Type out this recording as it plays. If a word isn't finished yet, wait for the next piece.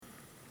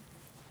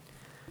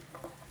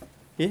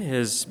It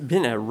has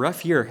been a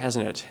rough year,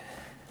 hasn't it?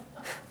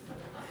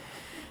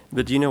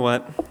 But do you know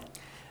what?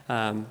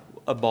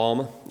 A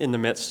balm in the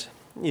midst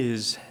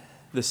is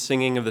the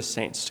singing of the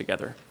saints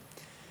together.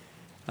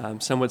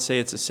 Some would say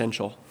it's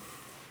essential.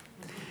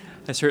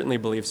 I certainly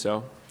believe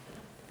so.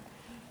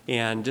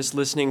 And just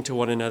listening to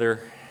one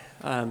another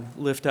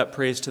lift up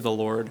praise to the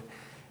Lord,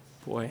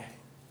 boy,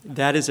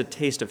 that is a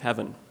taste of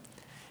heaven.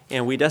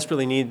 And we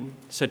desperately need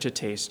such a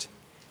taste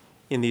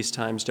in these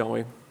times, don't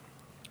we?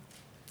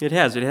 It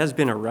has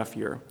been a rough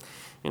year.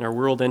 And our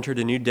world entered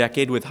a new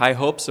decade with high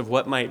hopes of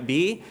what might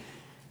be,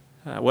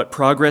 what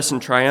progress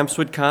and triumphs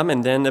would come,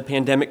 and then the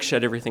pandemic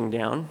shut everything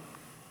down.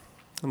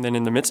 And then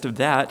in the midst of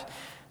that,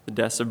 the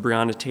deaths of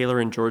Breonna Taylor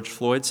and George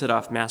Floyd set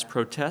off mass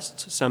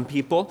protests. Some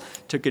people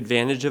took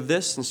advantage of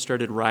this and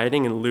started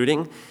rioting and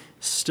looting,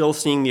 still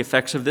seeing the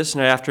effects of this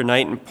night after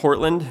night in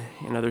Portland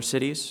and other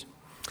cities.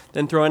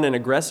 Then throw in an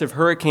aggressive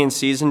hurricane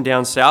season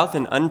down south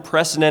and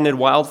unprecedented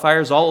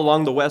wildfires all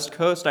along the West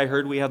Coast. I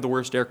heard we have the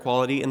worst air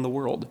quality in the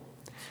world.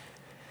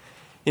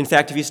 In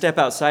fact, if you step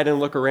outside and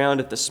look around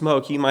at the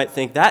smoke, you might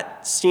think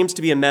that seems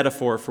to be a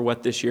metaphor for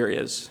what this year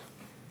is.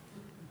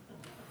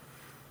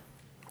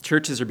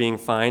 Churches are being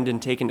fined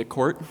and taken to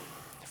court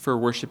for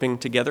worshiping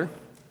together.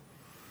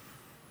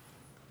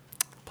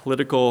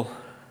 Political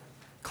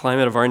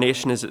climate of our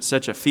nation is at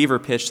such a fever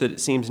pitch that it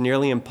seems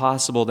nearly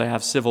impossible to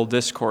have civil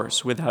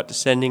discourse without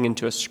descending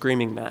into a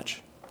screaming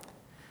match.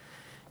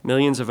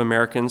 Millions of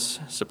Americans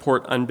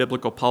support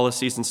unbiblical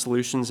policies and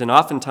solutions, and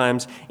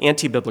oftentimes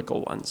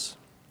anti-biblical ones,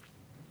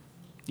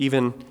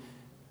 even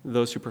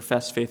those who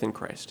profess faith in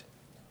Christ.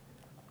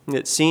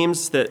 It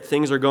seems that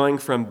things are going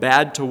from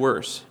bad to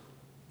worse.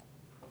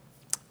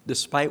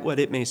 Despite what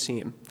it may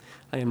seem,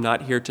 I am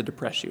not here to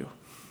depress you.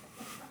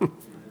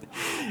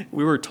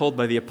 We were told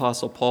by the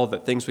Apostle Paul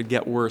that things would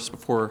get worse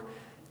before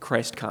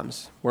Christ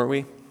comes, weren't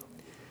we?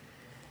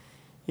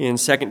 In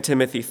 2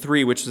 Timothy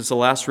 3, which is the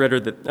last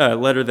letter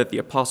that the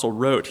Apostle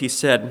wrote, he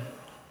said,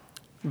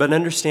 "But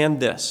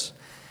understand this,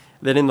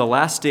 that in the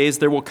last days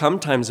there will come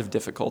times of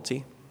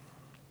difficulty.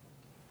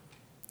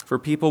 For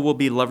people will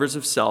be lovers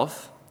of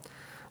self,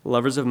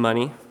 lovers of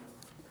money,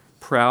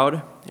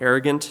 proud,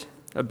 arrogant,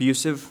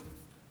 abusive,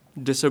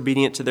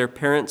 disobedient to their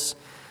parents,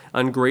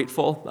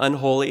 ungrateful,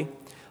 unholy,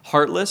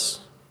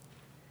 heartless,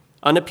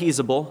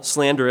 unappeasable,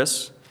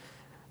 slanderous,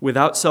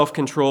 without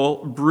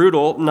self-control,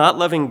 brutal, not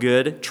loving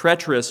good,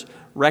 treacherous,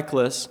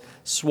 reckless,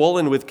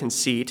 swollen with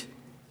conceit,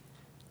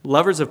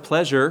 lovers of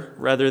pleasure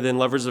rather than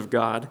lovers of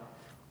God,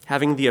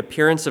 having the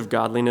appearance of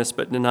godliness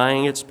but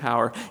denying its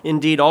power.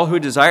 Indeed, all who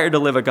desire to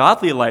live a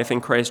godly life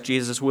in Christ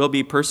Jesus will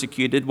be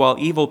persecuted, while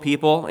evil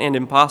people and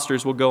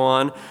impostors will go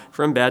on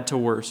from bad to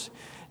worse,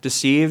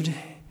 deceiving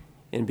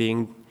and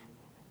being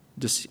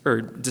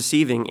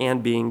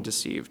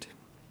deceived."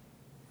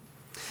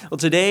 Well,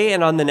 today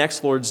and on the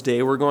next Lord's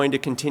Day, we're going to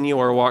continue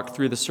our walk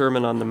through the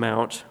Sermon on the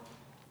Mount.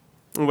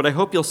 And what I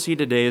hope you'll see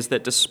today is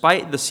that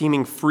despite the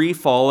seeming free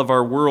fall of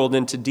our world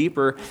into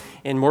deeper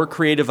and more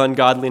creative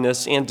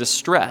ungodliness and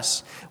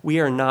distress, we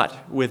are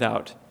not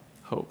without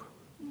hope.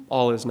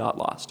 All is not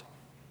lost.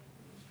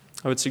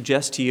 I would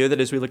suggest to you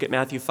that as we look at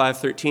Matthew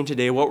 5:13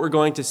 today, what we're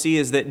going to see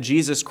is that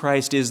Jesus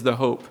Christ is the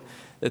hope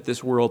that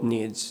this world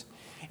needs,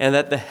 and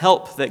that the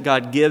help that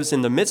God gives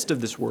in the midst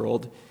of this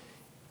world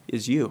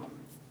is you,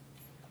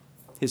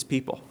 his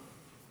people.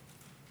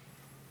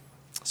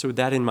 So with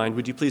that in mind,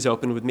 would you please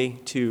open with me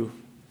to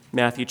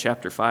Matthew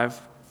chapter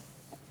 5?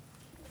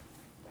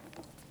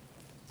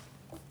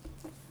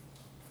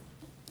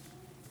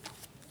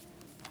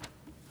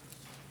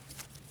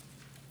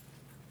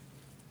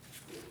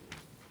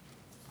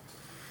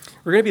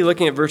 We're going to be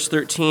looking at verse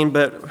 13,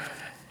 but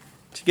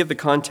to give the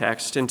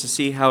context and to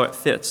see how it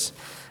fits,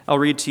 I'll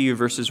read to you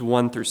verses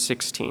 1 through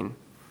 16.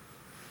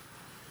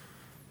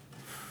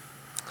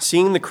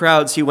 Seeing the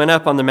crowds, he went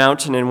up on the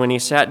mountain, and when he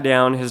sat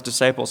down, his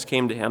disciples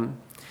came to him.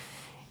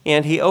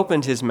 And he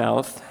opened his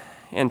mouth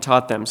and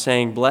taught them,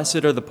 saying,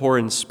 "Blessed are the poor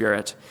in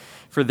spirit,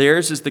 for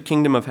theirs is the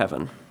kingdom of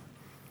heaven.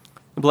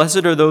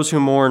 Blessed are those who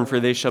mourn,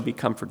 for they shall be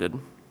comforted.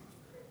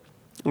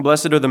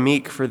 Blessed are the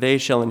meek, for they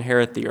shall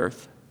inherit the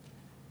earth.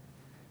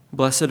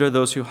 Blessed are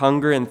those who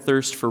hunger and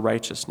thirst for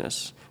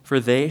righteousness, for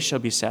they shall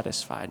be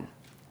satisfied.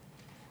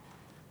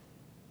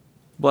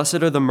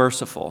 Blessed are the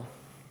merciful,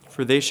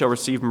 for they shall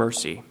receive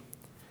mercy.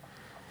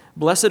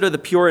 Blessed are the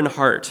pure in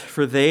heart,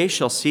 for they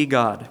shall see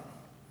God.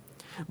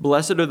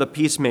 Blessed are the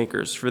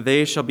peacemakers, for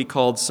they shall be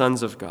called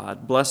sons of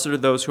God. Blessed are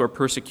those who are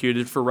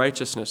persecuted for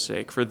righteousness'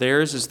 sake, for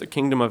theirs is the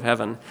kingdom of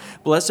heaven.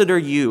 Blessed are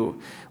you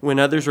when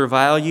others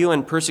revile you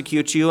and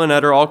persecute you and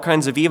utter all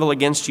kinds of evil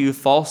against you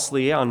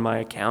falsely on my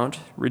account.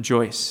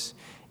 Rejoice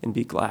and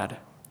be glad,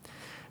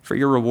 for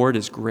your reward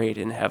is great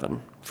in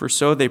heaven, for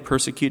so they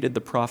persecuted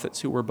the prophets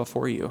who were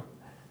before you.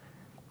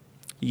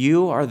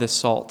 You are the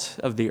salt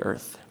of the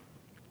earth.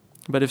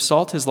 But if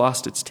salt has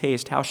lost its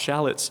taste, how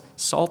shall its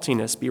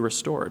saltiness be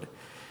restored?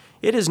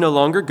 It is no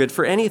longer good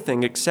for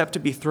anything except to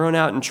be thrown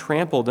out and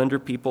trampled under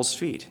people's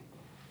feet.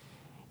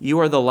 You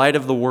are the light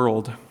of the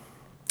world.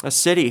 A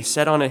city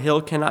set on a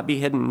hill cannot be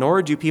hidden,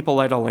 nor do people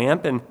light a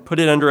lamp and put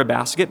it under a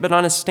basket, but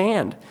on a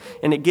stand,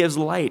 and it gives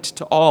light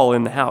to all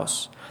in the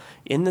house.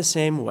 In the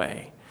same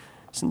way,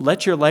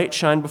 let your light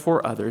shine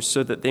before others,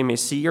 so that they may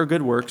see your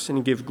good works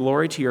and give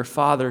glory to your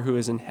Father who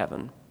is in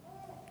heaven.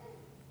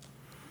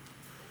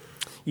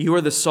 You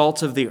are the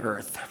salt of the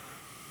earth.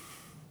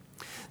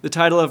 The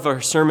title of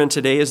our sermon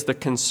today is The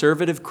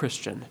Conservative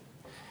Christian.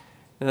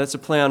 And that's a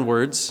play on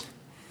words.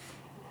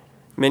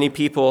 Many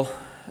people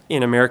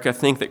in America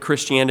think that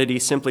Christianity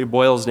simply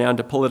boils down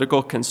to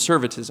political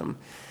conservatism.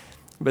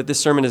 But this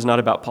sermon is not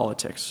about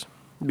politics,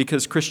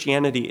 because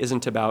Christianity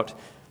isn't about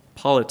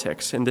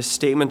politics, and this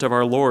statement of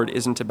our Lord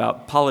isn't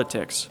about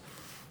politics.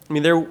 I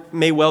mean, there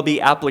may well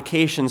be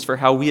applications for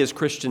how we as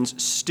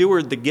Christians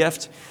steward the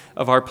gift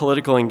of our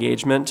political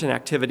engagement and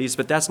activities,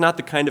 but that's not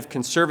the kind of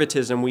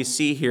conservatism we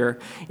see here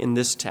in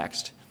this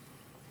text.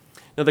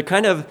 Now, the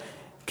kind of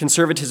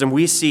conservatism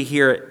we see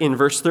here in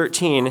verse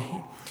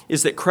 13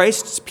 is that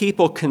Christ's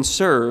people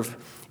conserve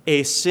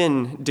a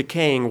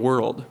sin-decaying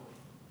world.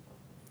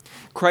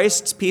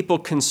 Christ's people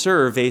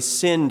conserve a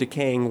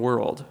sin-decaying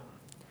world.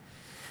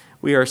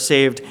 We are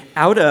saved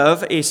out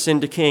of a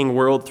sin-decaying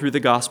world through the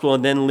gospel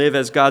and then live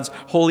as God's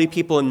holy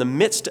people in the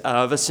midst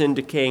of a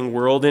sin-decaying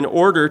world in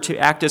order to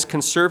act as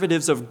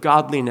conservatives of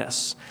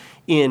godliness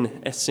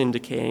in a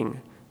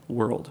sin-decaying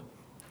world.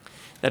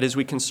 That is,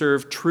 we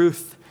conserve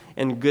truth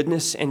and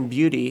goodness and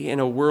beauty in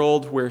a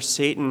world where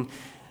Satan,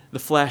 the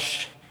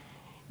flesh,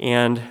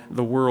 and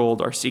the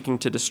world are seeking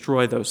to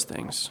destroy those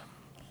things.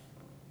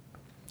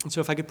 And so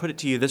if I could put it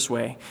to you this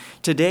way,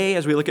 today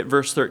as we look at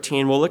verse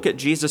 13, we'll look at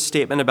Jesus'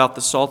 statement about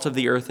the salt of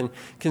the earth and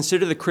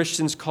consider the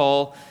Christian's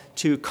call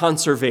to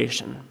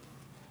conservation,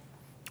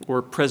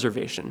 or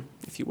preservation,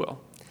 if you will.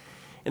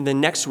 And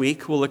then next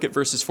week, we'll look at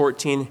verses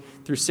 14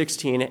 through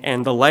 16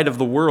 and the light of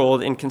the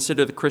world and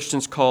consider the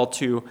Christian's call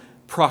to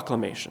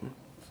proclamation.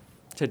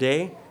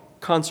 Today,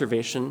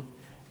 conservation.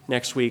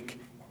 Next week,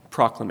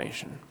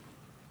 proclamation.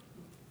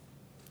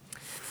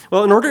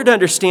 Well, in order to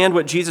understand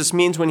what Jesus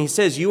means when he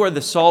says, you are the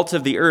salt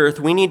of the earth,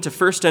 we need to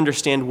first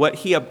understand what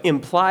he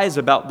implies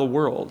about the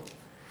world,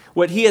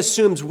 what he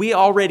assumes we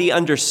already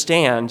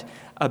understand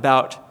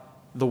about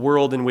the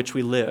world in which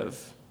we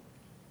live.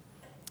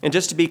 And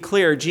just to be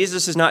clear,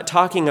 Jesus is not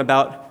talking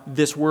about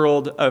this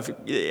world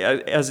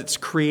as it's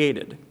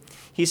created.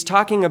 He's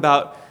talking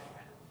about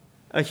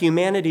a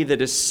humanity that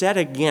is set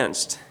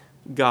against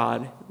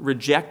God,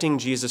 rejecting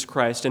Jesus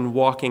Christ and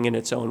walking in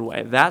its own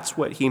way. That's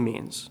what he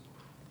means.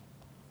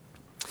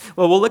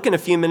 Well, we'll look in a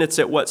few minutes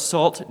at what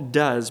salt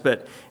does,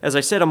 but as I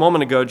said a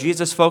moment ago,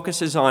 Jesus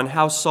focuses on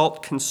how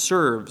salt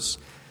conserves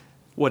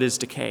what is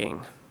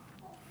decaying.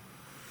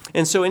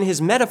 And so in his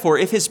metaphor,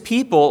 if his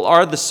people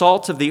are the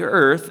salt of the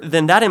earth,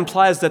 then that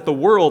implies that the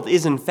world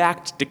is in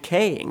fact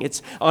decaying.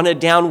 It's on a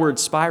downward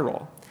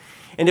spiral.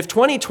 And if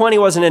 2020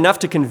 wasn't enough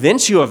to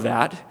convince you of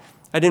that,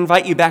 I'd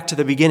invite you back to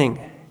the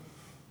beginning,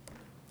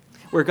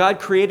 where God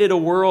created a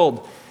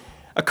world,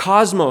 a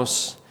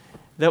cosmos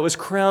that was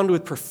crowned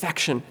with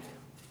perfection.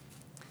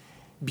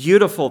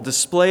 Beautiful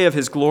display of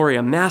his glory,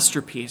 a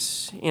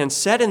masterpiece. And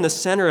set in the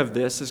center of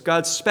this as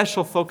God's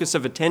special focus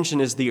of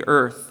attention is the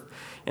earth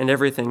and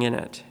everything in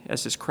it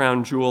as his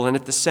crown jewel. And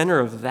at the center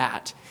of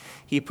that,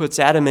 he puts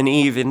Adam and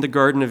Eve in the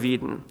Garden of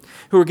Eden,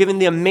 who were given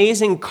the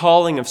amazing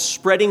calling of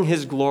spreading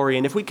his glory.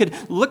 And if we could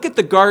look at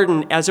the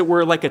garden as it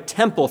were like a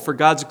temple for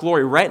God's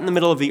glory right in the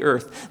middle of the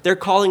earth, their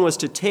calling was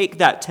to take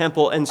that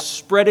temple and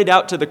spread it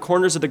out to the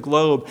corners of the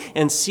globe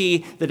and see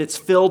that it's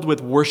filled with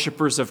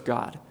worshipers of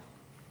God,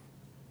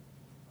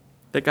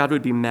 that God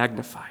would be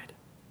magnified.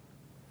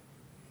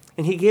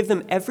 And he gave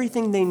them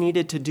everything they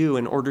needed to do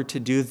in order to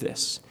do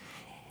this.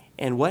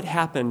 And what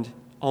happened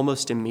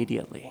almost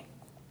immediately?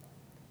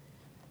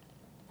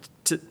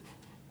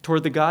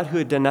 Toward the God who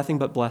had done nothing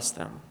but bless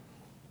them,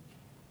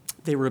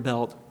 they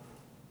rebelled.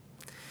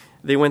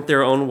 They went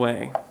their own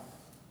way.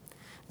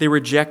 They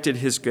rejected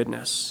his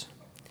goodness.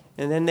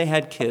 And then they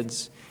had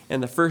kids,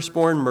 and the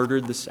firstborn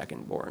murdered the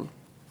secondborn.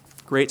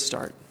 Great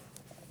start.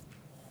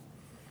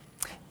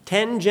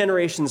 10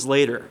 generations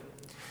later,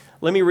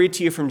 let me read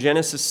to you from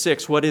Genesis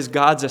 6 what is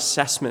God's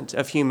assessment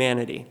of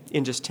humanity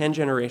in just 10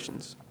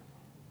 generations.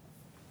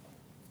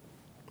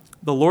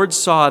 The Lord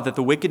saw that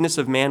the wickedness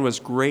of man was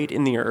great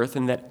in the earth,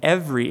 and that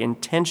every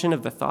intention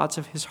of the thoughts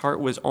of his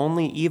heart was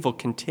only evil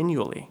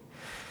continually.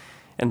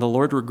 And the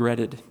Lord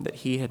regretted that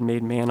he had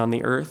made man on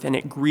the earth, and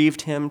it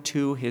grieved him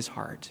to his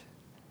heart.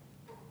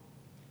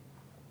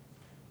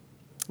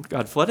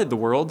 God flooded the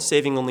world,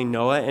 saving only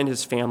Noah and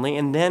his family,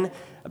 and then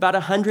about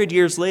 100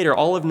 years later,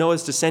 all of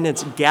Noah's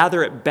descendants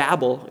gather at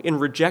Babel in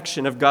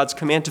rejection of God's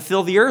command to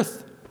fill the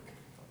earth.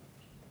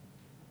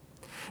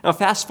 Now,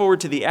 fast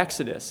forward to the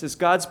Exodus, as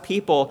God's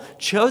people,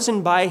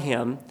 chosen by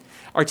him,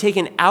 are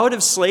taken out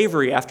of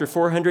slavery after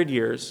 400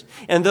 years.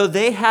 And though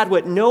they had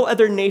what no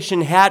other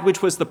nation had,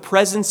 which was the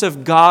presence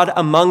of God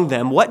among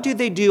them, what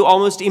do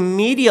almost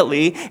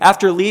immediately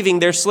after leaving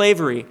their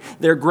slavery?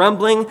 They're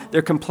grumbling,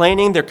 they're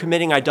complaining, they're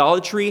committing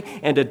idolatry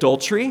and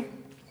adultery.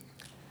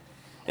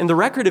 In the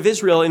record of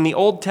Israel in the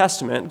Old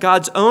Testament,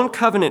 God's own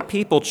covenant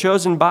people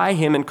chosen by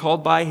him and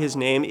called by his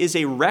name, is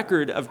a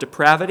record of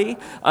depravity,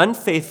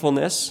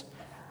 unfaithfulness,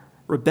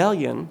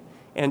 rebellion,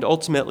 and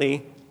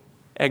ultimately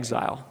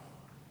exile.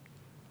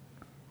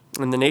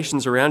 And the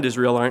nations around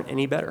Israel aren't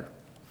any better.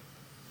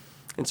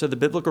 And so the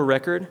biblical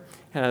record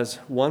has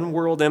one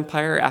world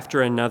empire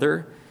after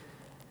another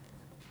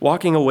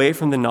walking away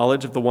from the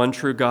knowledge of the one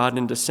true God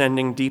and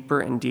descending deeper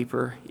and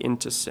deeper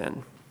into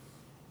sin.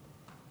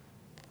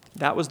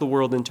 That was the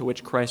world into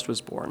which Christ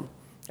was born,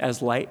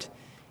 as light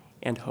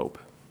and hope.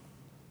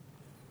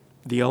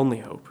 The only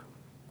hope.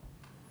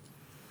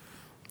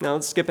 Now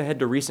let's skip ahead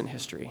to recent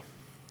history.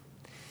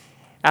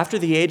 After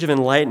the Age of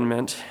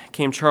Enlightenment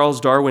came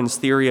Charles Darwin's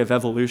theory of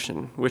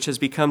evolution, which has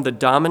become the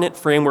dominant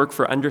framework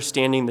for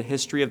understanding the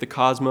history of the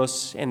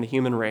cosmos and the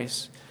human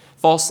race.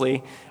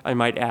 Falsely, I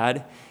might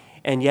add,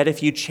 and yet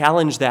if you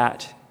challenge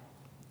that,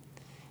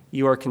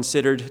 you are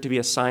considered to be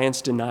a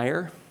science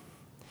denier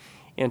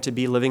and to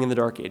be living in the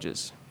Dark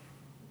Ages.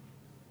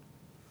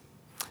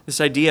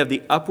 This idea of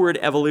the upward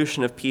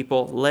evolution of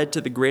people led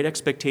to the great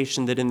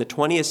expectation that in the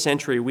 20th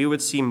century we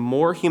would see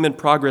more human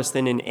progress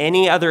than in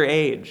any other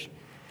age.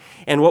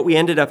 And what we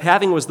ended up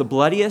having was the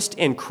bloodiest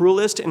and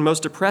cruelest and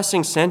most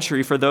depressing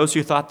century for those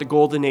who thought the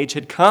golden age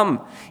had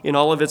come in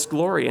all of its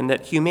glory and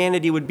that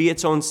humanity would be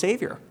its own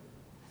savior.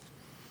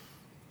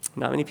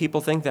 Not many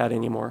people think that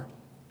anymore,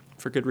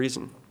 for good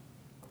reason.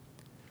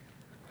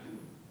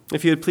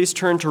 If you would please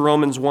turn to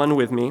Romans 1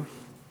 with me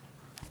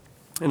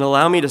and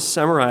allow me to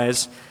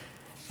summarize.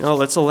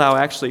 Let's allow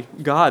actually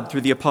God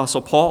through the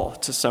Apostle Paul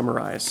to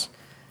summarize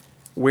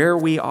where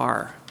we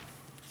are.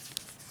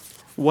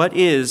 What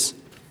is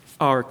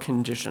our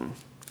condition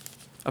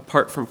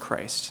apart from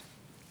Christ?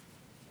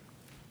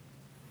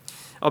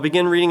 I'll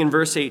begin reading in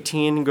verse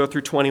 18 and go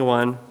through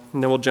 21,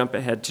 and then we'll jump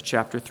ahead to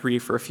chapter 3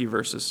 for a few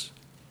verses.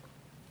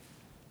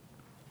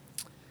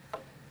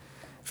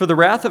 For the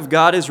wrath of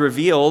God is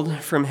revealed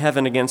from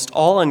heaven against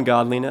all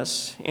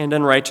ungodliness and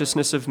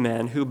unrighteousness of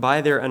men who by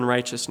their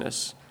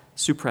unrighteousness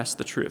suppress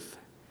the truth.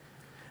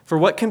 For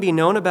what can be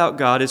known about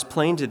God is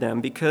plain to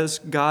them because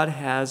God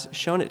has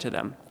shown it to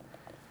them.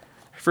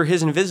 For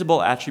his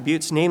invisible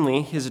attributes,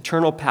 namely his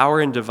eternal power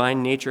and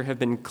divine nature, have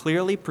been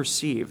clearly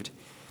perceived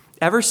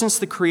ever since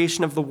the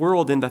creation of the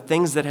world and the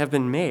things that have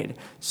been made,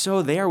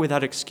 so they are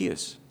without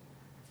excuse.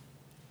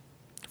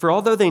 For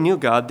although they knew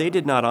God, they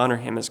did not honor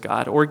him as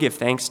God or give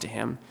thanks to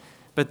him,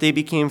 but they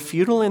became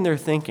futile in their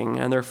thinking,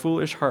 and their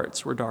foolish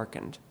hearts were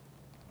darkened.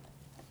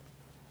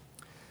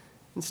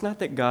 It's not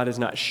that God has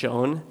not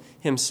shown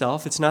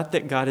himself. It's not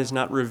that God has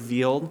not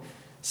revealed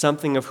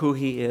something of who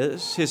he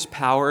is, his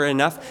power,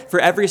 enough for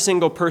every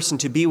single person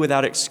to be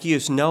without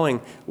excuse, knowing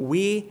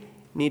we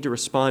need to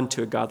respond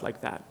to a God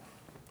like that.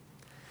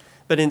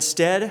 But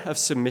instead of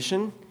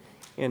submission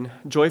and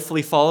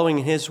joyfully following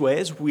in his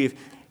ways, we've,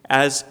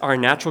 as our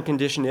natural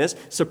condition is,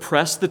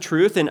 suppressed the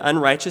truth in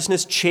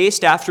unrighteousness,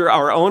 chased after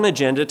our own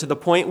agenda to the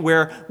point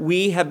where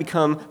we have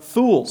become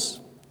fools,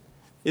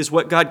 is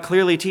what God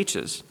clearly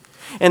teaches.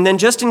 And then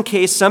just in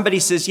case somebody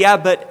says, yeah,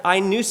 but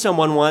I knew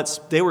someone once,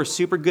 they were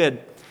super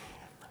good.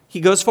 He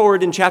goes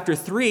forward in chapter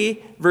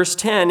 3, verse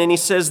 10, and he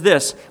says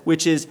this,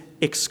 which is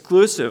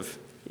exclusive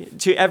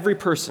to every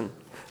person.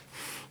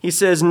 He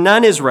says,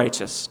 none is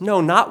righteous.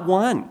 No, not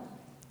one.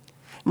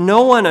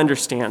 No one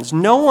understands.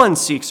 No one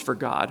seeks for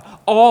God.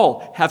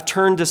 All have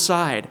turned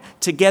aside.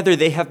 Together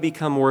they have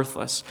become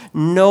worthless.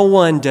 No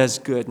one does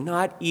good,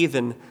 not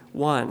even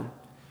one.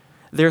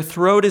 Their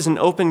throat is an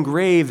open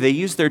grave. They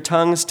use their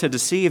tongues to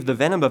deceive. The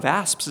venom of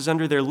asps is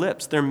under their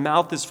lips. Their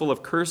mouth is full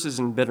of curses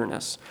and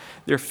bitterness.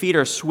 Their feet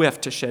are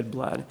swift to shed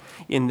blood.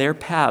 In their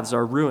paths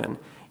are ruin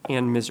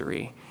and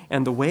misery.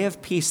 And the way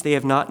of peace they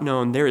have not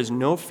known. There is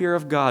no fear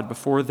of God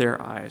before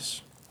their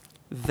eyes.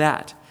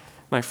 That,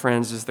 my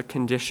friends, is the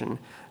condition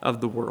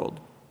of the world.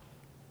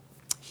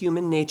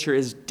 Human nature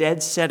is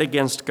dead set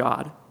against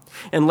God.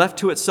 And left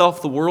to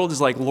itself, the world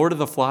is like Lord of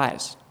the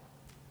Flies.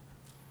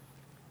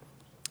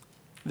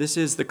 This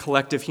is the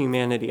collective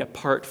humanity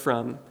apart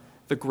from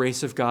the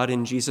grace of God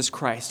in Jesus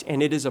Christ,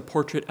 and it is a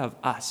portrait of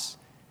us,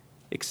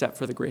 except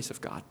for the grace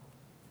of God.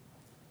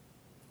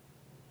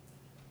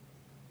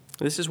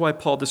 This is why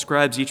Paul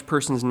describes each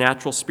person's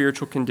natural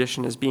spiritual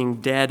condition as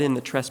being dead in the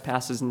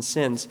trespasses and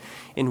sins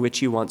in which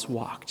he once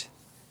walked.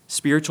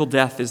 Spiritual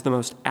death is the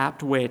most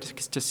apt way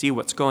to see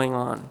what's going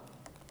on.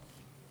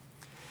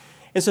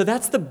 And so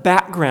that's the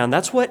background.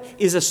 That's what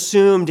is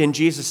assumed in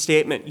Jesus'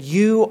 statement.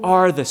 You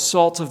are the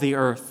salt of the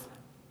earth.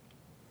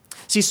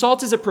 See,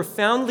 salt is a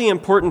profoundly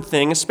important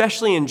thing,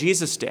 especially in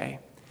Jesus' day.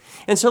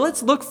 And so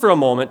let's look for a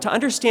moment to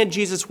understand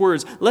Jesus'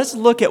 words. Let's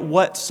look at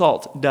what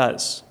salt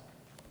does.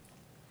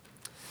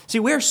 See,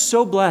 we're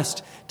so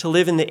blessed to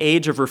live in the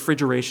age of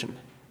refrigeration.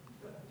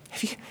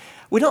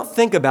 We don't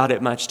think about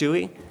it much, do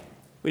we?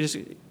 We just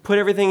put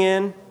everything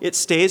in. It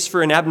stays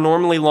for an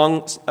abnormally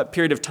long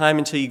period of time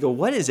until you go,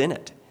 what is in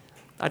it?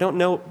 I don't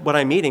know what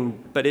I'm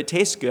eating, but it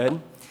tastes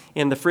good,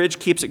 and the fridge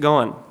keeps it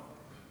going.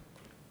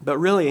 But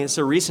really, it's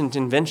a recent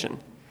invention.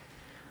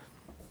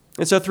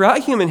 And so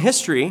throughout human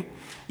history,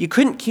 You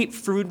couldn't keep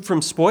food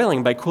from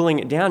spoiling by cooling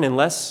it down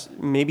unless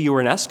maybe you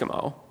were an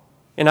Eskimo.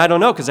 And I don't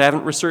know because I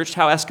haven't researched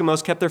how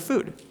Eskimos kept their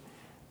food.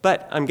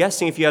 But I'm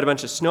guessing if you had a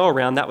bunch of snow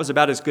around, that was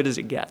about as good as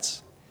it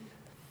gets.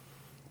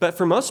 But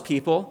for most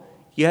people,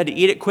 you had to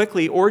eat it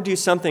quickly or do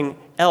something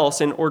else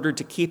in order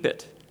to keep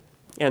it.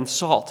 And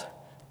salt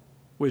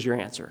was your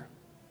answer.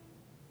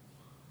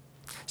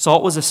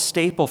 Salt was a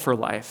staple for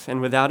life, and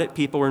without it,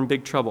 people were in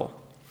big trouble.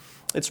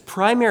 Its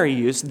primary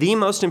use, the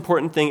most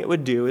important thing it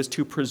would do, is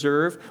to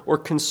preserve or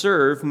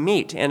conserve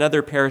meat and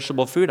other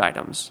perishable food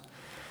items.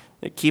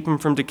 It'd keep them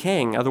from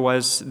decaying,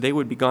 otherwise they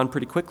would be gone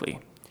pretty quickly.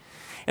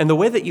 And the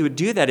way that you would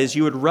do that is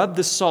you would rub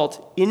the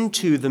salt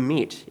into the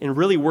meat and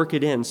really work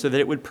it in so that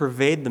it would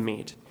pervade the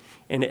meat,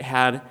 and it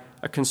had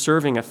a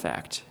conserving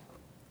effect.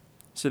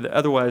 So that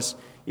otherwise,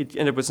 it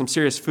ended up with some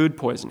serious food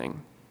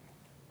poisoning.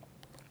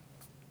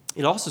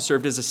 It also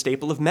served as a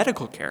staple of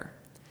medical care.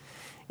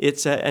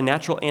 It's a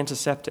natural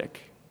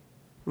antiseptic.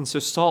 And so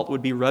salt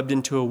would be rubbed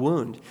into a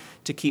wound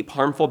to keep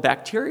harmful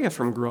bacteria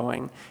from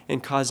growing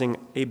and causing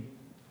a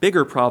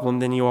bigger problem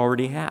than you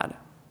already had.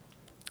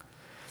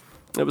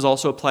 It was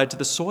also applied to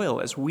the soil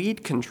as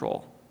weed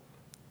control.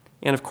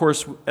 And of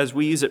course, as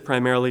we use it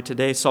primarily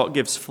today, salt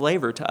gives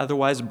flavor to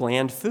otherwise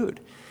bland food.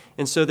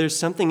 And so there's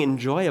something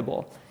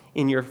enjoyable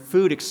in your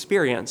food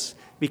experience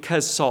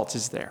because salt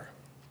is there.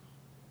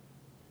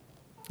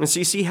 And so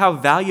you see how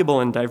valuable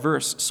and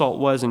diverse salt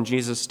was in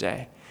Jesus'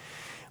 day,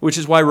 which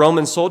is why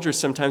Roman soldiers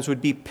sometimes would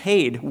be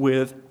paid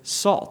with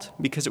salt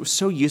because it was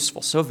so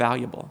useful, so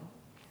valuable.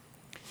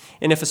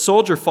 And if a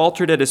soldier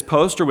faltered at his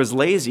post or was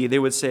lazy, they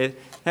would say,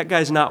 that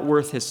guy's not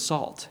worth his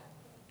salt.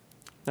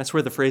 That's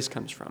where the phrase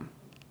comes from.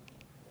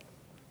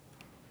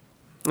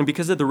 And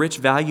because of the rich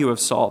value of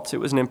salt, it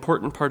was an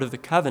important part of the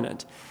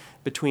covenant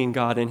between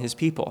God and his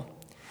people.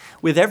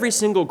 With every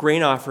single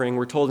grain offering,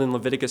 we're told in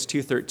Leviticus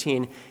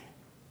 2:13,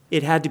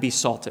 it had to be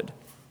salted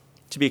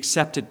to be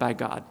accepted by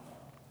God.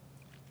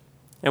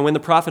 And when the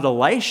prophet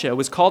Elisha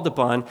was called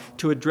upon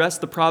to address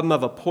the problem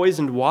of a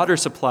poisoned water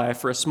supply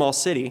for a small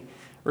city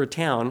or a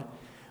town,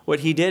 what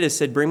he did is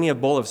said, bring me a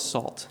bowl of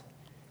salt.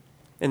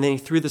 And then he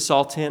threw the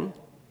salt in,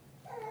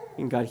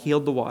 and God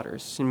healed the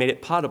waters and made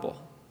it potable.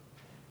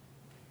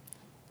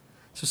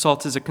 So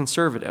salt is a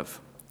conservative.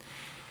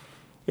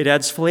 It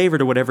adds flavor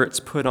to whatever it's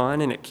put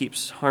on, and it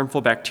keeps harmful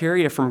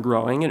bacteria from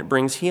growing, and it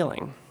brings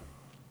healing.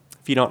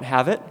 If you don't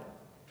have it,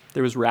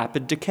 there was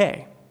rapid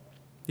decay.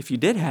 If you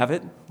did have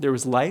it, there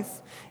was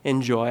life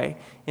and joy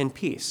and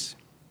peace.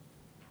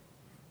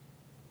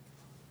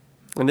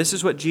 And this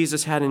is what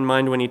Jesus had in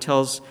mind when he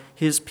tells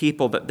his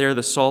people that they're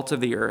the salt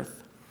of the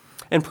earth.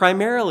 And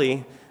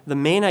primarily, the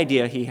main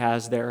idea he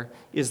has there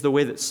is the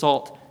way that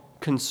salt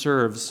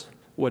conserves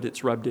what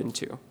it's rubbed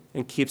into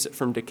and keeps it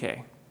from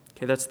decay.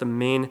 Okay, that's the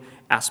main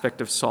aspect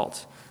of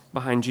salt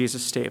behind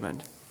Jesus'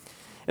 statement.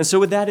 And so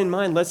with that in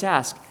mind, let's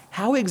ask,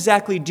 how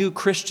exactly do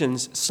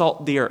Christians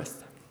salt the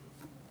earth?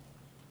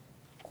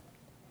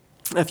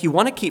 If you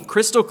want to keep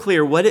crystal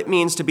clear what it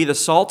means to be the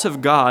salt of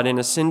God in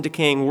a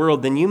sin-decaying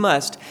world, then you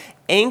must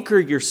anchor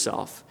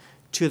yourself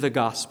to the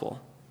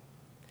gospel.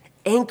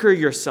 Anchor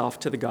yourself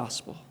to the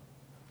gospel.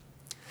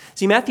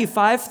 See, Matthew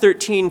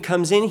 5:13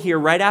 comes in here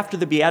right after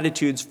the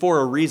Beatitudes for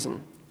a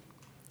reason.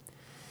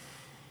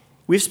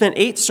 We've spent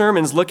 8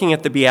 sermons looking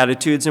at the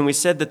Beatitudes, and we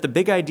said that the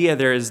big idea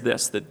there is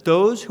this, that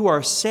those who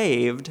are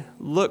saved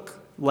look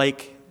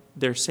like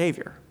their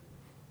Savior.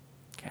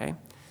 Okay?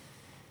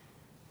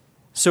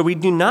 So we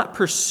do not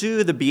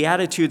pursue the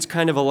Beatitudes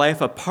kind of a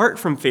life apart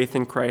from faith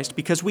in Christ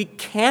because we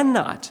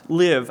cannot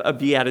live a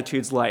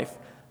Beatitudes life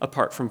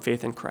apart from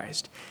faith in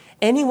Christ.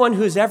 Anyone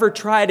who's ever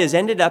tried has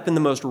ended up in the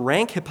most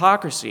rank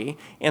hypocrisy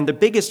and the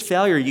biggest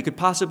failure you could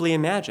possibly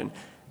imagine.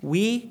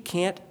 We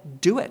can't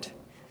do it.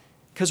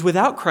 Because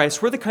without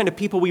Christ, we're the kind of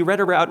people we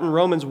read about in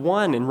Romans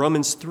 1 and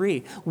Romans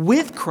 3.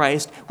 With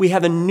Christ, we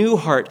have a new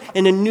heart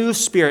and a new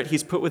spirit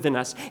he's put within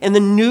us. And the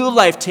new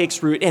life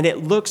takes root, and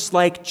it looks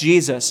like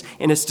Jesus,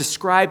 and it's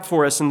described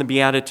for us in the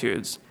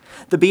Beatitudes.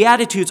 The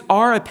Beatitudes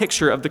are a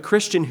picture of the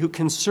Christian who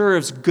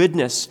conserves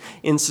goodness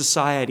in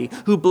society,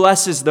 who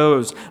blesses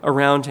those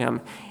around him.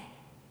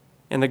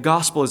 And the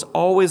gospel is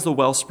always the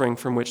wellspring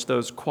from which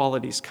those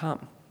qualities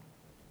come.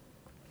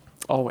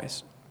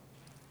 Always.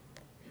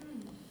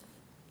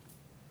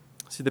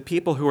 See, the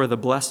people who are the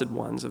blessed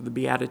ones of the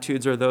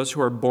Beatitudes are those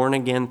who are born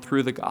again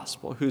through the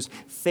gospel, whose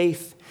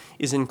faith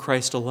is in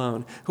Christ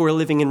alone, who are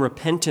living in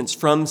repentance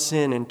from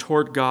sin and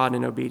toward God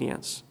in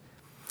obedience.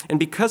 And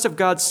because of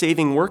God's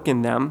saving work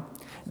in them,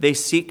 they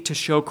seek to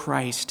show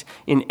Christ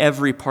in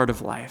every part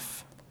of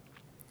life.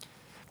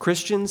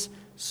 Christians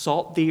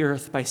salt the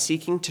earth by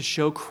seeking to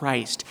show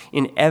Christ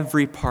in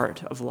every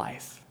part of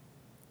life.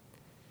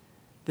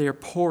 They are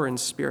poor in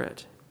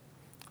spirit,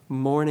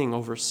 mourning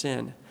over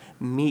sin,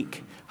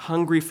 meek,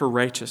 hungry for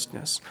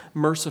righteousness,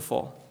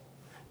 merciful,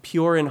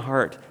 pure in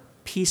heart,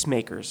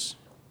 peacemakers.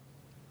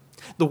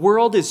 The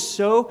world is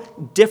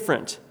so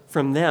different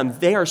from them.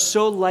 They are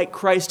so like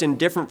Christ and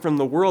different from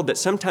the world that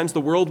sometimes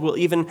the world will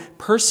even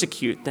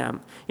persecute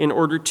them in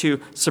order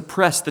to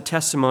suppress the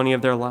testimony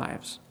of their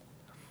lives.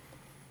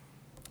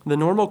 The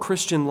normal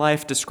Christian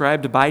life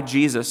described by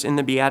Jesus in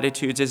the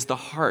Beatitudes is the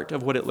heart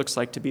of what it looks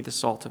like to be the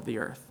salt of the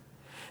earth.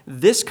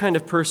 This kind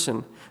of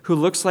person who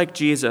looks like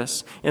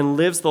Jesus and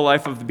lives the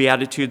life of the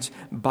Beatitudes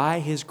by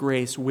his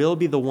grace will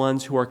be the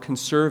ones who are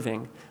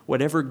conserving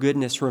whatever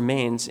goodness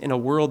remains in a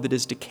world that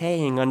is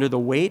decaying under the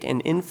weight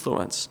and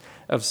influence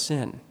of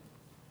sin.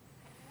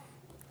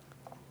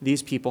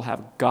 These people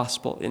have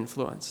gospel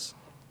influence.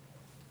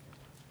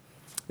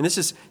 And this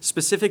is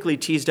specifically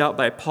teased out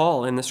by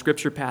Paul in the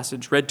scripture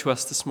passage read to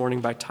us this morning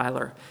by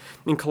Tyler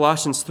in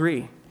Colossians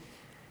 3.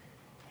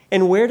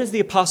 And where does the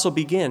apostle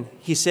begin?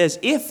 He says,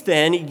 if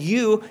then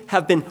you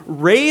have been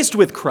raised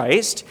with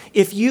Christ,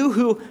 if you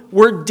who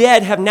were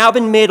dead have now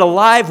been made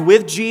alive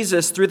with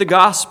Jesus through the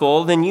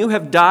gospel, then you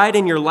have died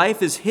and your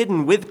life is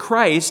hidden with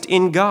Christ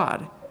in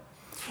God.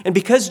 And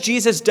because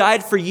Jesus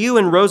died for you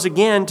and rose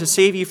again to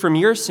save you from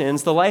your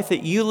sins, the life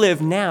that you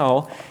live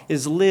now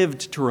is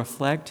lived to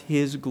reflect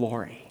his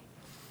glory.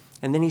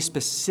 And then he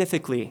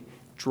specifically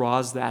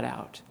draws that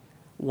out,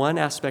 one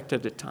aspect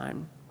at a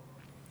time.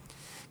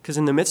 Because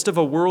in the midst of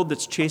a world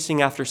that's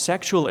chasing after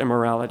sexual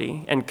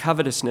immorality and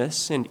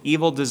covetousness and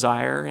evil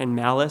desire and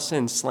malice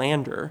and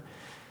slander,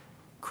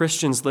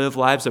 Christians live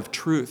lives of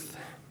truth,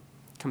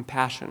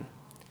 compassion,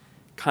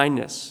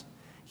 kindness,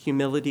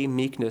 humility,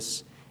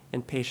 meekness,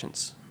 and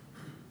patience.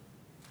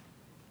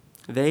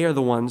 They are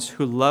the ones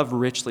who love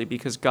richly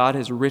because God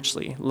has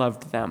richly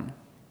loved them.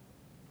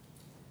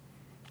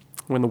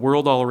 When the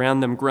world all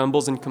around them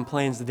grumbles and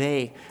complains,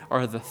 they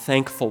are the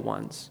thankful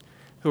ones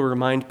who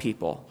remind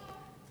people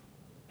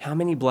how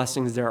many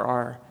blessings there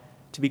are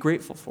to be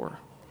grateful for.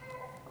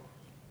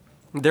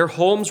 Their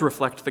homes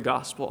reflect the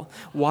gospel.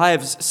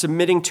 Wives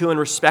submitting to and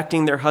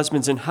respecting their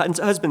husbands, and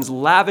husbands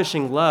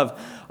lavishing love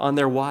on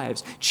their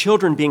wives.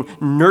 Children being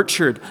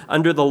nurtured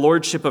under the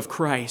lordship of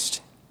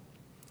Christ.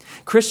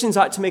 Christians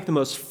ought to make the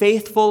most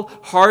faithful,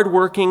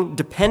 hardworking,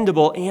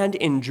 dependable, and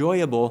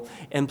enjoyable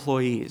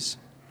employees.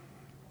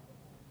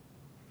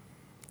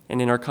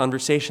 And in our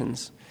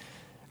conversations,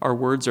 our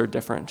words are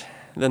different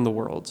than the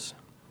world's.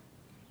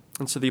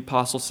 And so the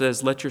apostle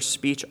says, let your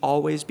speech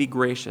always be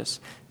gracious,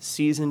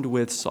 seasoned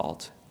with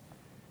salt,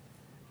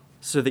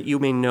 so that you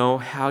may know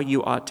how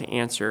you ought to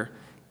answer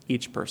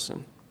each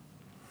person.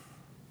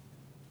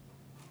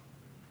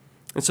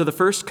 And so the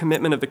first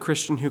commitment of the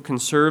Christian who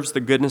conserves the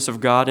goodness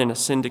of God in a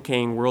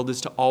sin-decaying world is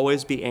to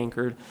always be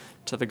anchored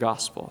to the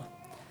gospel.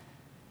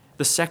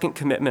 The second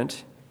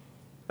commitment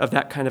of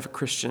that kind of a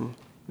Christian,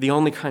 the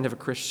only kind of a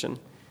Christian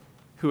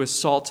who is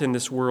salt in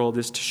this world,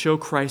 is to show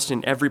Christ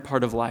in every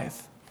part of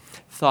life.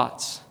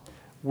 Thoughts,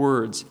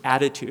 words,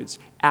 attitudes,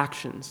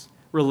 actions,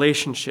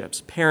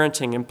 relationships,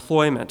 parenting,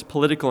 employment,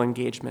 political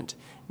engagement,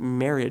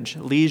 marriage,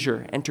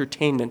 leisure,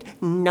 entertainment.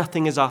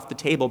 Nothing is off the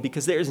table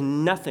because there is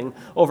nothing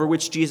over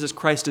which Jesus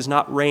Christ does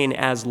not reign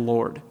as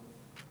Lord.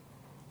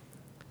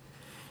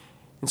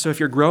 And so if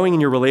you're growing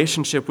in your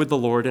relationship with the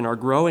Lord and are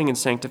growing in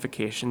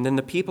sanctification, then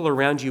the people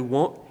around you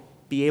won't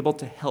be able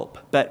to help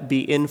but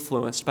be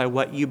influenced by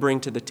what you bring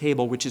to the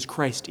table, which is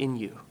Christ in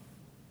you.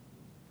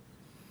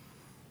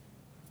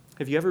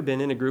 Have you ever been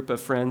in a group of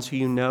friends who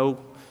you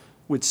know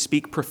would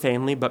speak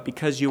profanely, but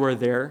because you are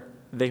there,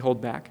 they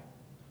hold back?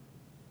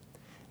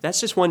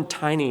 That's just one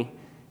tiny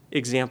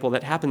example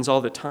that happens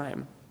all the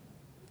time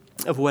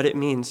of what it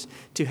means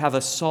to have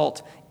a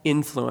salt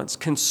influence,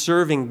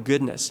 conserving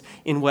goodness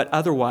in what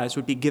otherwise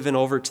would be given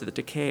over to the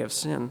decay of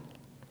sin.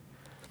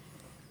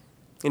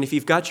 And if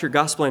you've got your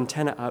gospel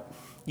antenna up,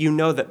 you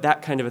know that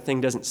that kind of a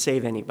thing doesn't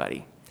save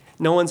anybody.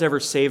 No one's ever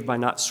saved by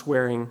not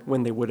swearing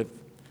when they would have,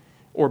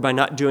 or by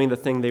not doing the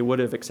thing they would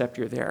have except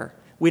you're there.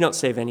 We don't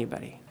save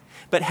anybody.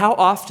 But how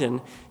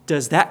often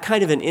does that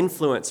kind of an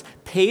influence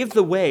pave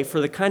the way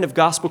for the kind of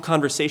gospel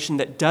conversation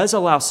that does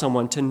allow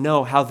someone to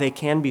know how they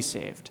can be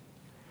saved?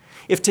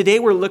 If today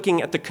we're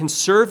looking at the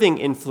conserving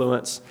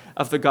influence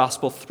of the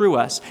gospel through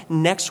us,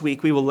 next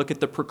week we will look at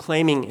the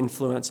proclaiming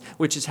influence,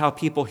 which is how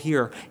people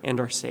hear and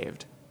are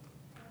saved.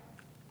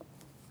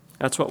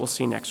 That's what we'll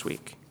see next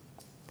week.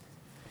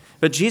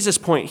 But Jesus'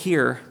 point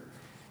here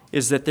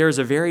is that there is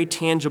a very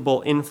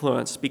tangible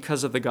influence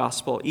because of the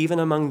gospel, even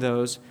among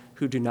those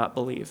who do not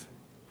believe.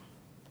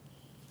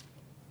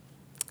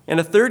 And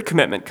a third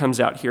commitment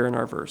comes out here in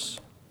our verse.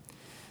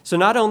 So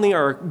not only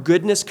are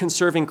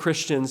goodness-conserving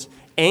Christians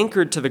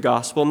anchored to the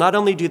gospel, not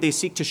only do they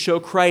seek to show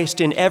Christ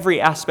in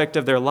every aspect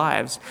of their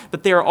lives,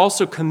 but they are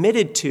also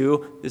committed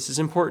to, this is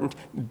important,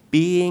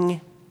 being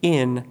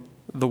in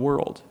the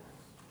world.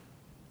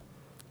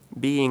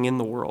 Being in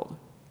the world.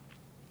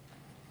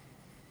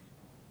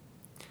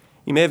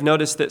 You may have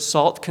noticed that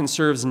salt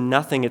conserves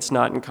nothing it's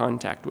not in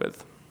contact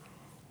with.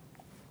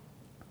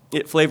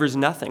 It flavors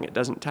nothing it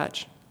doesn't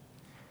touch.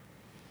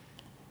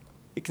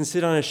 It can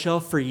sit on a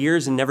shelf for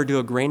years and never do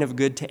a grain of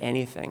good to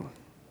anything.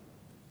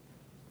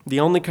 The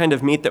only kind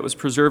of meat that was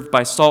preserved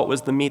by salt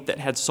was the meat that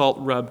had salt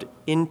rubbed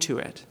into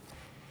it.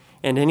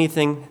 And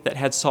anything that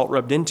had salt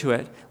rubbed into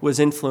it was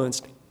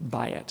influenced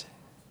by it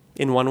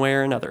in one way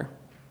or another.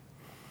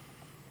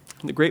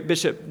 The great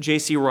Bishop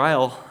J.C.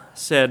 Ryle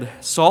said,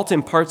 "Salt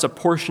imparts a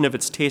portion of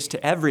its taste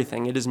to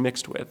everything it is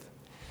mixed with."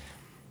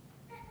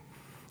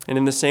 And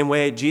in the same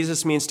way,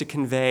 Jesus means to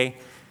convey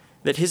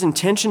that his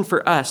intention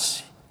for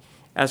us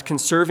as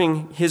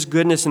conserving his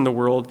goodness in the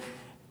world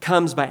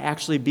comes by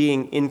actually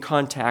being in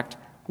contact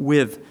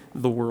with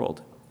the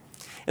world.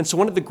 And so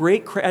one of the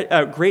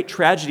great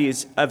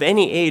tragedies of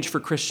any age for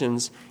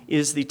Christians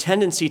is the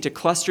tendency to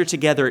cluster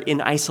together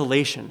in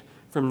isolation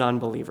from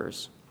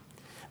non-believers.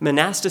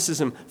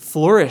 Monasticism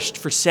flourished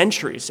for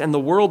centuries, and the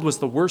world was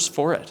the worse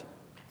for it.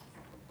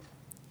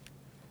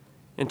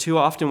 And too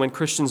often when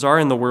Christians are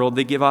in the world,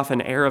 they give off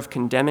an air of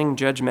condemning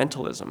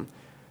judgmentalism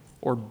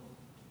or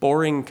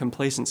boring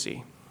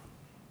complacency,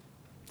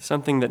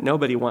 something that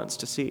nobody wants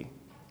to see,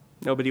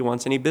 nobody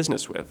wants any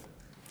business with.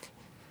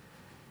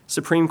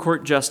 Supreme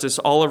Court Justice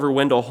Oliver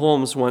Wendell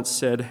Holmes once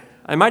said,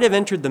 "I might have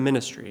entered the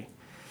ministry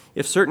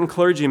if certain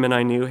clergymen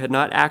I knew had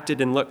not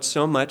acted and looked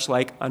so much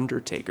like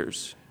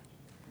undertakers."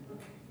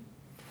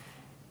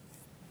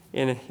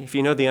 And if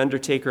you know the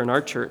undertaker in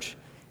our church,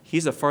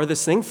 he's the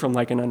farthest thing from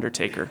like an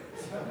undertaker.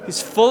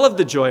 He's full of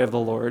the joy of the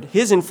Lord.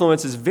 His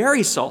influence is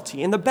very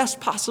salty in the best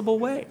possible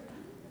way.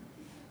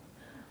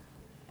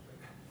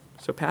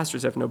 So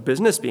pastors have no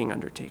business being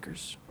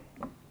undertakers.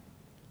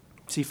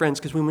 See, friends,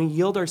 because when we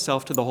yield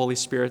ourselves to the Holy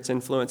Spirit's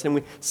influence and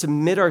we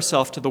submit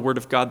ourselves to the Word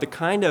of God, the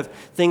kind of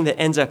thing that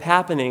ends up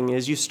happening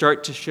is you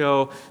start to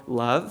show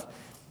love,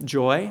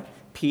 joy,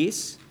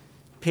 peace,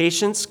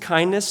 patience,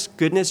 kindness,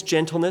 goodness,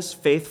 gentleness,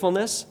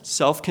 faithfulness,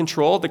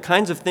 self-control, the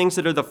kinds of things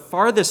that are the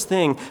farthest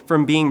thing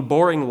from being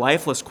boring,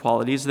 lifeless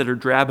qualities that are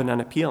drab and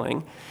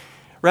unappealing.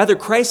 Rather,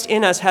 Christ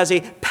in us has a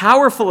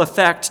powerful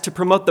effect to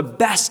promote the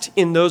best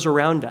in those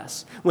around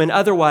us, when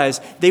otherwise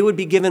they would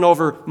be given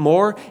over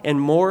more and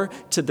more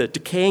to the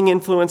decaying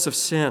influence of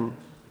sin.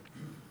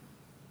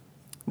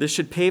 This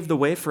should pave the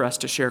way for us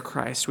to share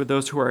Christ with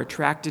those who are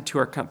attracted to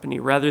our company,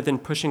 rather than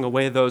pushing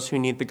away those who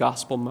need the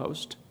gospel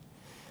most.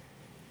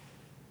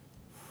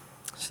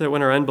 So that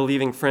when our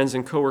unbelieving friends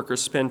and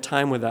coworkers spend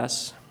time with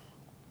us,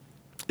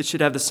 it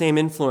should have the same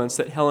influence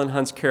that Helen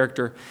Hunt's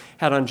character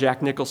had on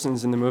Jack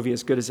Nicholson's in the movie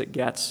As Good as It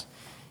Gets,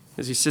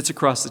 as he sits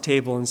across the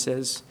table and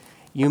says,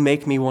 "You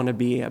make me want to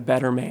be a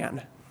better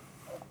man."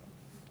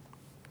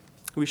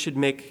 We should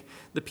make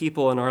the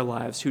people in our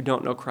lives who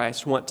don't know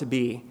Christ want to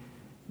be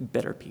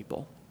better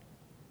people.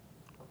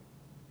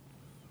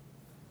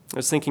 I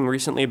was thinking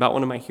recently about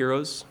one of my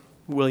heroes,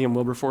 William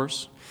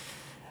Wilberforce,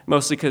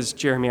 mostly because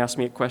Jeremy asked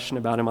me a question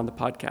about him on the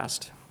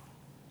podcast.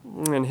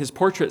 And his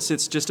portrait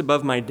sits just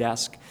above my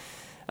desk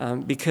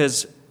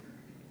because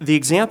the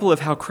example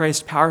of how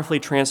Christ powerfully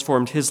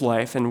transformed his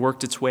life and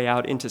worked its way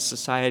out into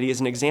society is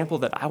an example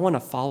that I want to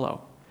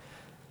follow.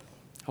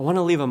 I want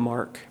to leave a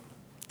mark.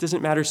 It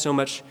doesn't matter so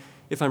much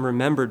if I'm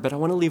remembered, but I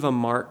want to leave a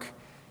mark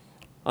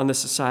on the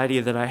society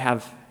that I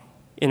have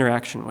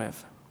interaction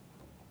with.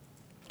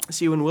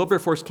 See, when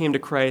Wilberforce came to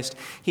Christ,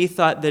 he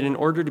thought that in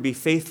order to be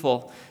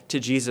faithful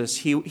to Jesus,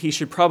 he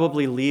should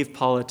probably leave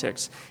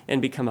politics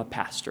and become a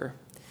pastor.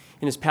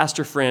 And his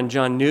pastor friend,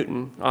 John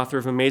Newton, author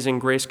of Amazing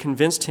Grace,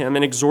 convinced him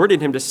and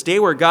exhorted him to stay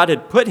where God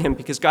had put him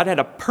because God had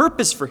a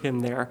purpose for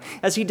him there,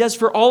 as he does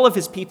for all of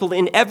his people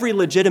in every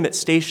legitimate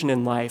station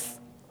in life.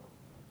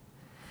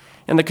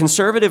 And the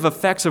conservative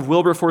effects of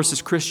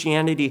Wilberforce's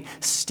Christianity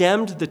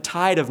stemmed the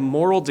tide of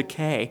moral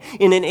decay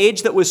in an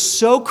age that was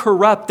so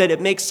corrupt that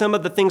it makes some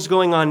of the things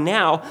going on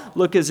now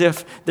look as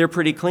if they're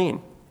pretty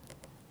clean.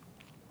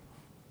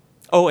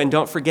 Oh, and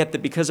don't forget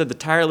that because of the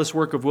tireless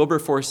work of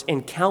Wilberforce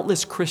and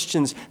countless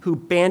Christians who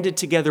banded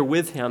together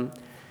with him,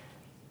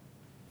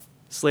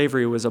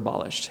 slavery was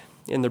abolished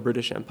in the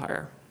British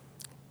Empire,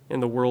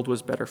 and the world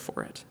was better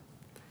for it.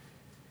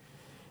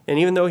 And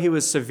even though he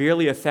was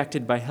severely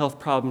affected by health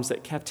problems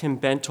that kept him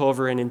bent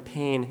over and in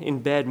pain in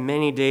bed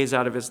many days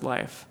out of his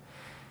life,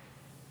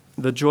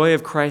 the joy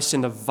of Christ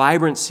and the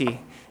vibrancy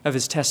of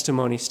his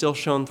testimony still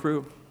shone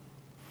through.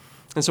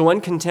 And so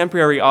one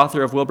contemporary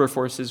author of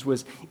Wilberforce's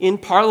was in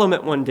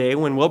Parliament one day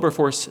when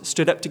Wilberforce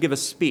stood up to give a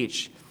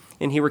speech,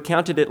 and he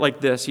recounted it like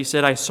this. He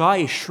said, "I saw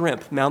a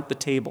shrimp mount the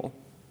table.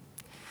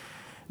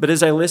 But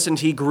as I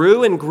listened, he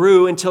grew and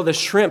grew until the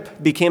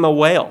shrimp became a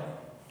whale."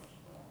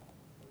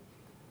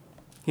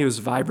 He was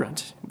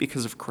vibrant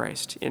because of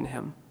Christ in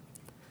him.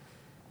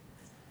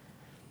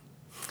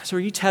 So are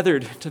you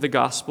tethered to the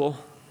gospel?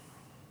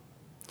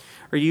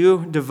 Are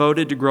you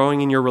devoted to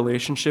growing in your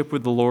relationship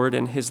with the Lord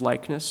and his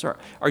likeness? Or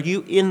are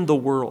you in the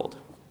world?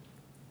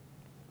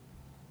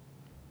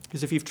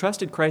 Because if you've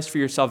trusted Christ for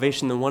your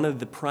salvation, then one of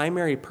the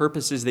primary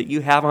purposes that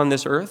you have on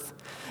this earth,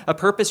 a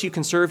purpose you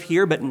can serve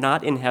here but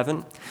not in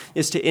heaven,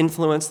 is to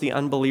influence the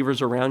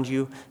unbelievers around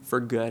you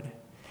for good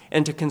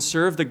and to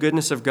conserve the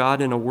goodness of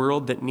God in a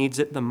world that needs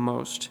it the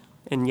most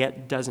and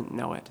yet doesn't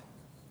know it.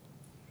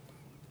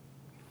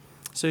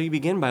 So you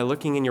begin by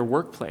looking in your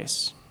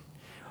workplace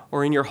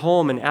or in your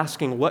home and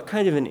asking, what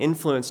kind of an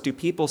influence do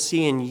people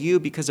see in you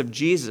because of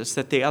Jesus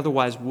that they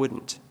otherwise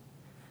wouldn't?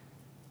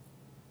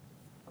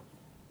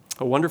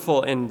 A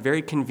wonderful and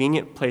very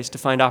convenient place to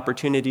find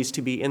opportunities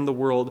to be in the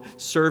world,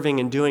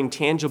 serving and doing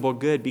tangible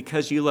good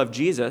because you love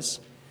Jesus,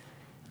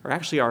 are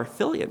actually our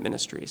affiliate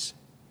ministries.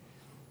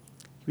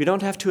 We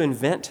don't have to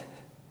invent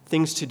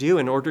things to do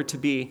in order to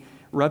be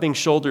rubbing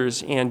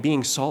shoulders and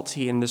being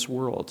salty in this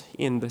world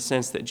in the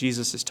sense that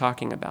Jesus is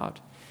talking about.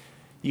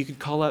 You could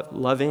call up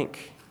Love Inc.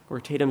 or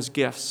Tatum's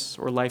Gifts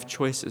or Life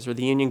Choices or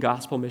the Union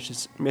Gospel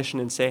Mission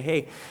and say,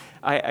 hey,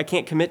 I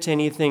can't commit to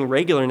anything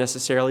regular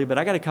necessarily, but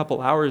I got a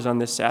couple hours on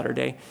this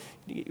Saturday.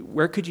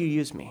 Where could you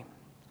use me?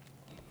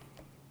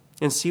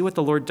 And see what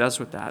the Lord does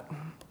with that.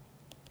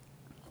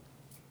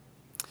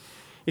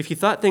 If you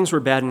thought things were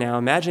bad now,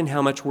 imagine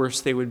how much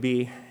worse they would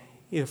be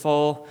if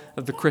all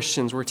of the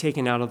Christians were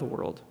taken out of the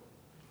world.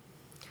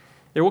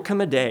 There will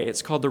come a day,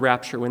 it's called the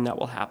rapture, when that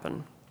will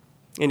happen.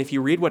 And if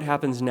you read what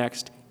happens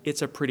next,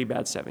 it's a pretty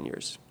bad 7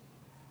 years.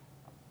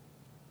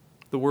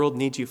 The world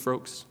needs you,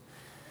 folks.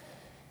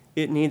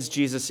 It needs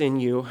Jesus in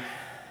you,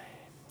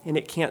 and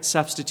it can't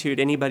substitute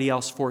anybody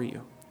else for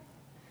you.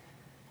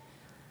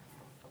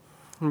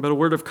 But a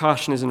word of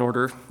caution is in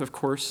order, of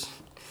course,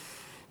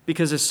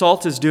 because as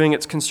salt is doing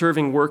its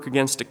conserving work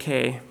against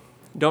decay,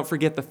 don't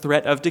forget the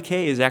threat of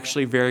decay is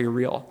actually very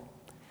real.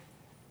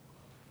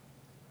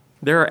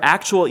 There are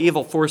actual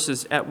evil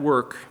forces at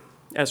work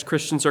as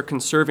Christians are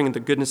conserving the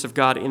goodness of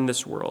God in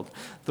this world.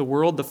 The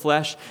world, the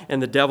flesh,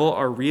 and the devil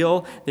are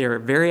real. They are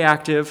very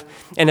active.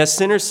 And as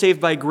sinners saved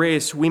by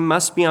grace, we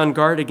must be on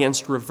guard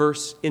against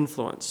reverse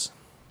influence.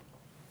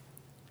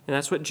 And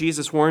that's what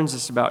Jesus warns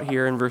us about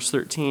here in verse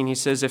 13. He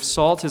says, if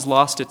salt has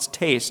lost its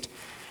taste,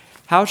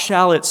 how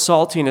shall its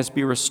saltiness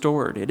be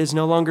restored? It is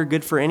no longer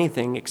good for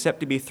anything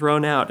except to be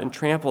thrown out and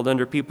trampled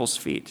under people's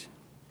feet.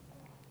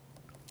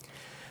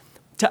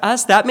 To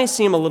us, that may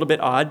seem a little bit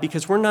odd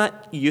because we're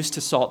not used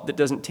to salt that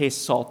doesn't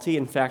taste salty.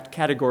 In fact,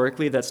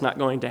 categorically, that's not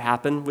going to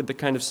happen with the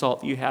kind of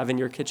salt you have in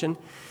your kitchen.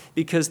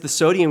 Because the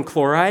sodium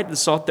chloride, the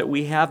salt that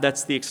we have,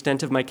 that's the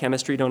extent of my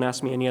chemistry. Don't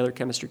ask me any other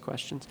chemistry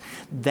questions.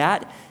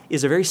 That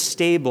is a very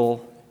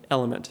stable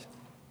element.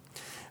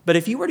 But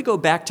if you were to go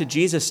back to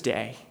Jesus'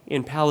 day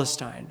in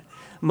Palestine,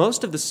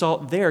 most of the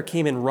salt there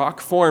came in rock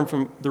form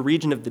from the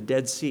region of the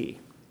Dead Sea.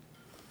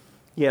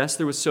 Yes,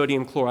 there was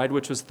sodium chloride,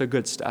 which was the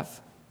good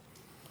stuff.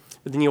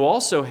 But then you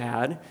also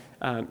had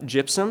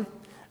gypsum,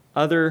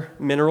 other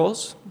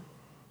minerals,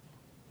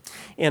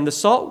 and the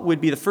salt would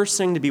be the first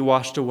thing to be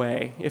washed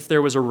away if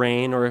there was a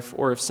rain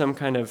or if some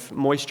kind of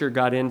moisture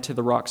got into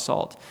the rock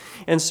salt.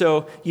 And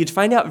so you'd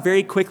find out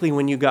very quickly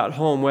when you got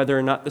home whether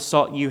or not the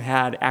salt you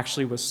had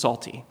actually was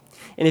salty.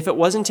 And if it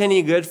wasn't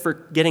any good for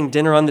getting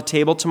dinner on the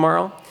table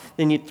tomorrow,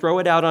 then you'd throw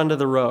it out onto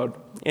the road,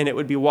 and it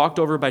would be walked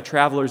over by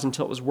travelers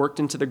until it was worked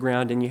into the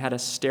ground and you had a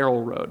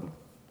sterile road.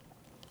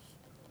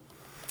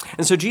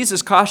 And so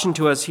Jesus' caution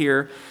to us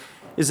here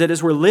is that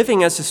as we're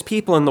living as his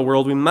people in the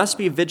world, we must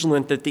be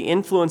vigilant that the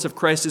influence of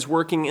Christ is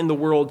working in the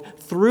world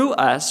through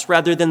us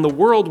rather than the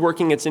world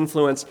working its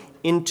influence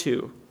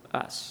into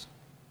us.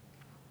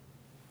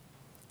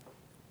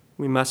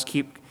 We must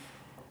keep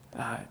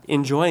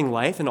enjoying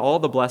life and all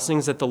the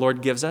blessings that the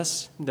Lord gives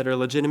us that are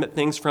legitimate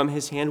things from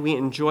his hand. We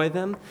enjoy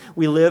them.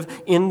 We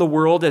live in the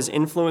world as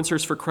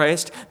influencers for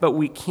Christ, but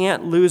we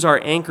can't lose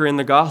our anchor in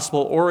the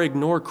gospel or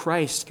ignore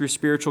Christ through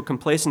spiritual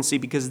complacency,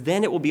 because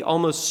then it will be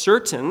almost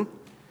certain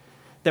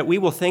that we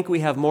will think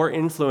we have more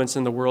influence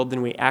in the world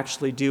than we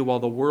actually do, while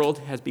the world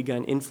has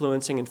begun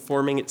influencing and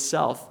forming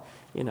itself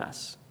in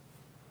us.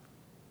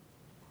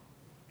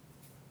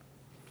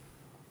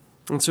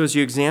 And so as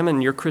you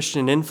examine your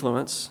Christian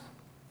influence,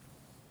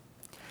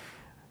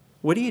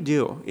 what do you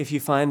do if you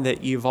find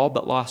that you've all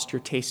but lost your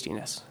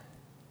tastiness?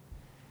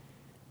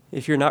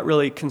 If you're not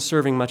really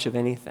conserving much of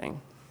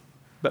anything,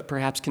 but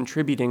perhaps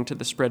contributing to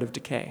the spread of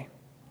decay?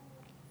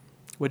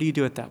 What do you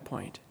do at that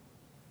point?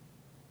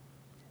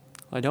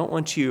 I don't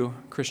want you,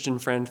 Christian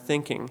friend,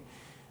 thinking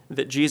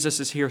that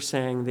Jesus is here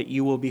saying that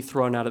you will be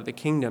thrown out of the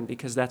kingdom,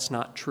 because that's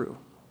not true.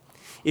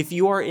 If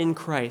you are in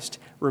Christ,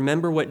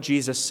 remember what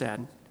Jesus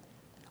said.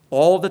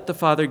 All that the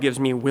Father gives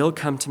me will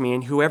come to me,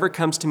 and whoever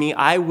comes to me,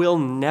 I will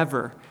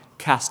never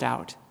cast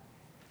out.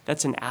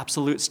 That's an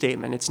absolute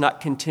statement. It's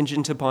not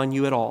contingent upon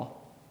you at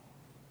all.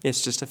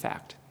 It's just a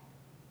fact.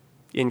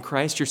 In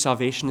Christ, your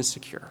salvation is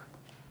secure.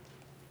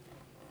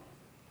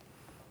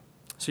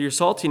 So your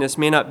saltiness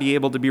may not be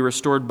able to be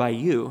restored by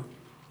you,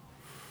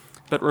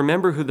 but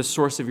remember who the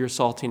source of your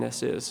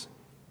saltiness is.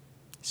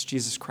 It's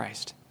Jesus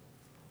Christ.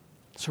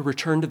 So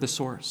return to the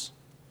source.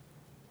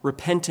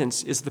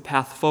 Repentance is the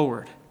path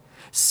forward.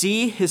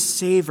 See his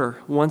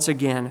savor once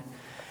again.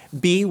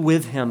 Be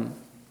with him.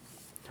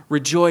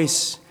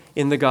 Rejoice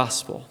in the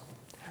gospel.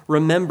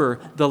 Remember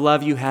the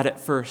love you had at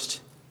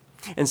first,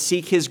 and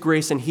seek his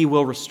grace, and he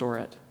will restore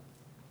it.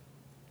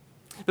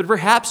 But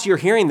perhaps you're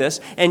hearing this,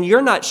 and you're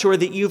not sure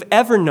that you've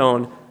ever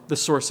known the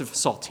source of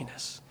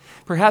saltiness.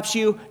 Perhaps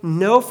you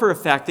know for a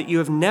fact that you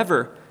have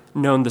never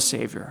known the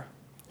Savior,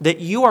 that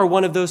you are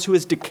one of those who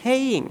is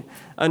decaying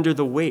under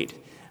the weight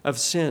of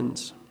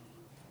sins.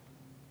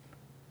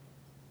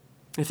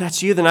 If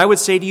that's you, then I would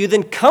say to you,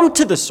 then come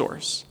to the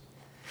source.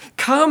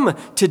 Come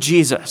to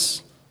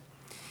Jesus.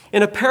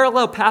 In a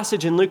parallel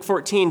passage in Luke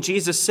 14,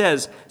 Jesus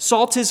says,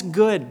 "Salt is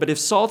good, but if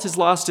salt has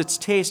lost its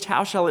taste,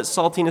 how shall its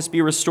saltiness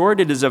be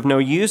restored? It is of no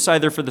use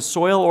either for the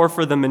soil or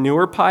for the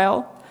manure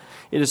pile.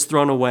 It is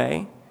thrown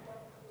away.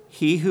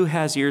 He who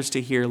has ears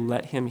to hear,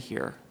 let him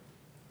hear."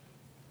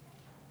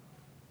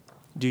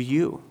 Do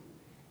you,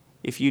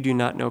 if you do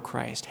not know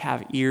Christ,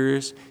 have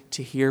ears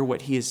to hear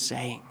what he is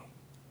saying?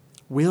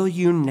 Will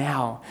you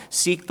now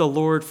seek the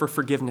Lord for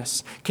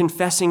forgiveness,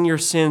 confessing your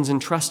sins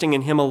and trusting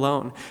in him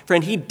alone?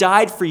 Friend, he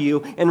died for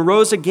you and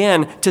rose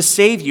again to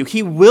save you.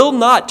 He will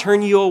not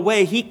turn you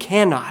away. He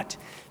cannot,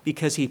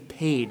 because he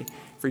paid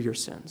for your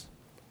sins.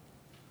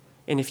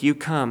 And if you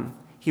come,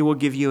 he will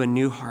give you a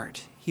new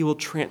heart. He will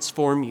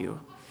transform you,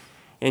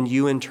 and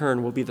you in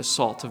turn will be the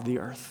salt of the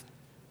earth.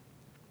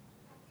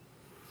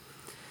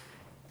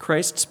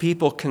 Christ's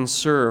people can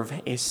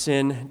serve a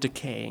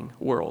sin-decaying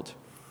world.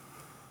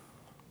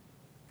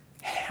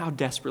 How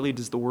desperately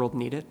does the world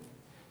need it?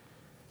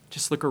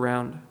 Just look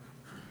around.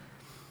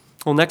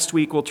 Well, next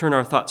week we'll turn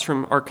our thoughts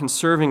from our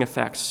conserving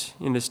effects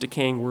in this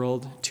decaying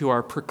world to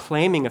our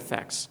proclaiming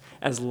effects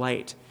as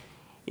light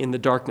in the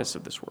darkness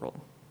of this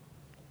world.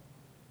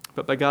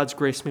 But by God's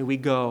grace, may we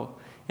go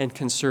and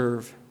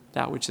conserve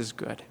that which is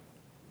good.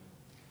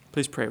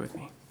 Please pray with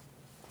me.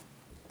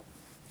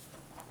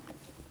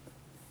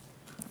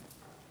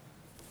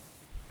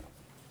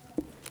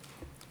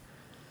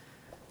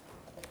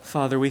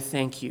 Father, we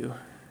thank you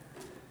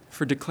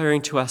for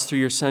declaring to us through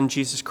your Son,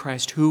 Jesus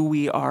Christ, who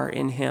we are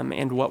in him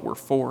and what we're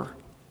for.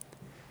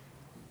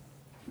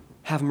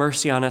 Have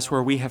mercy on us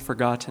where we have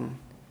forgotten.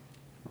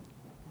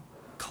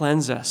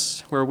 Cleanse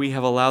us where we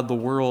have allowed the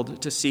world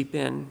to seep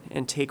in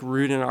and take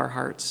root in our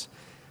hearts.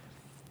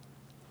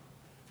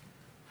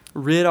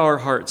 Rid our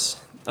hearts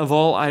of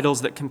all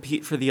idols that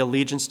compete for the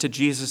allegiance to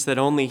Jesus that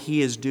only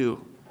he is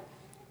due.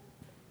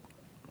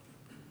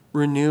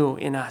 Renew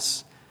in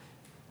us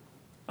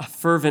a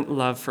fervent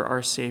love for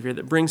our Savior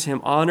that brings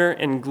him honor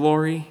and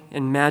glory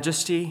and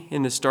majesty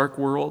in this dark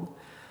world,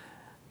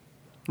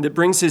 that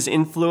brings his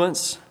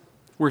influence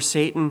where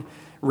Satan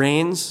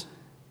reigns,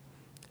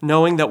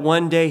 knowing that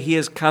one day he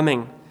is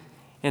coming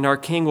and our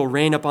King will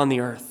reign upon the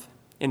earth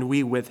and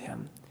we with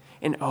him.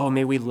 And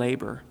may we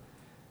labor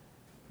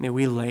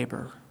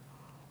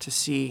to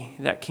see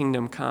that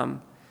kingdom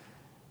come,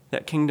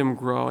 that kingdom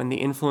grow, and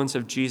the influence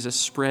of Jesus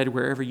spread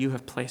wherever you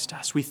have placed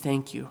us. We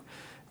thank you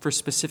for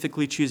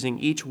specifically choosing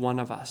each one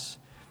of us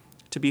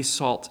to be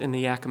salt in the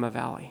Yakima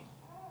Valley.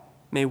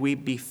 May we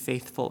be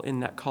faithful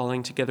in that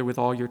calling together with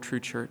all your true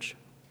church.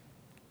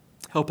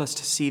 Help us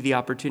to see the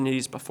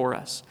opportunities before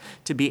us,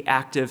 to be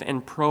active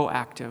and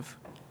proactive,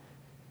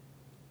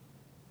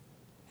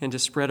 and to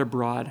spread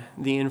abroad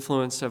the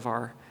influence of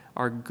our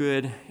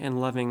good and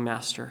loving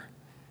Master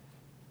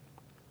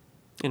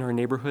in our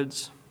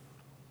neighborhoods,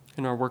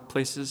 in our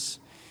workplaces,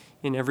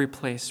 in every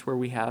place where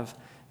we have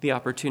the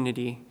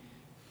opportunity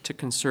to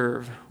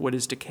conserve what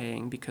is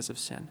decaying because of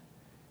sin.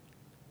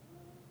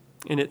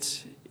 And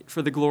it's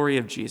for the glory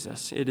of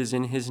Jesus. It is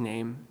in his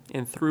name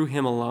and through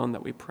him alone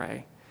that we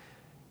pray.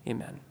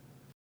 Amen.